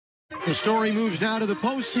The story moves now to the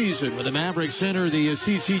postseason, where the Mavericks enter the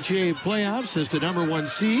CCHA playoffs as the #1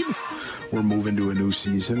 seed. We're moving to a new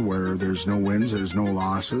season where there's no wins, there's no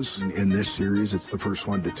losses. In this series, it's the first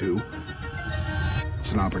 1-2.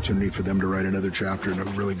 It's an opportunity for them to write another chapter in a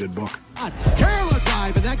really good book. Carroll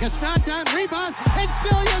drive, and that gets knocked down. Rebound, and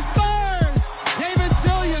Celia scores! David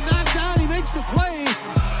Celia knocked down. He makes the play.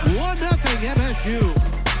 1-0 MSU.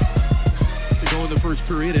 To go in the first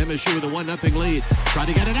period, MSU with a 1-0 lead. Trying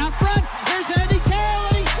to get it out front. Here's Andy Carroll,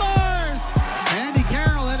 and he scores! Andy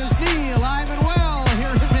Carroll at his knee, alive and well here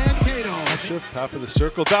in Mankato. Shift, top of the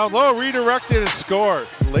circle, down low, redirected and scored.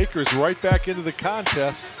 Lakers right back into the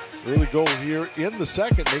contest. Early goal here in the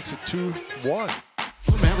second makes it 2-1.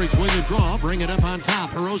 Mavericks win the draw, bring it up on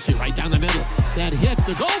top. Hiroshi right down the middle. That hit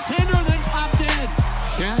the goaltender and then popped in.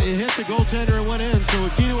 Yeah, it hit the goaltender and went in. So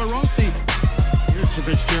Akito Hiroshi. Here's to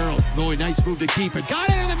Fitzgerald. Boy, nice move to keep it. Got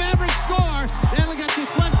it, and the Mavericks score. That'll get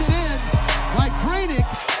deflected in by Kranick.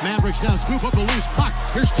 Mavericks now scoop up a loose puck.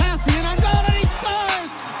 Here's Tassie and on goal, and he scores!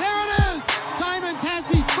 There it is! Simon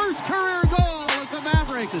Tassie's first career goal as a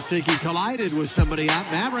Maverick. Tasicki collided with somebody out.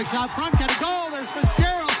 Mavericks out front, get a goal. There's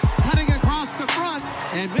Fitzgerald cutting across the front,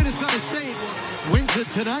 and Minnesota State wins it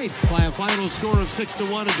tonight by a final score of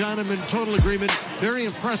 6-1. A Donovan total agreement. Very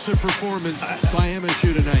impressive performance by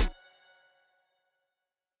MSU tonight.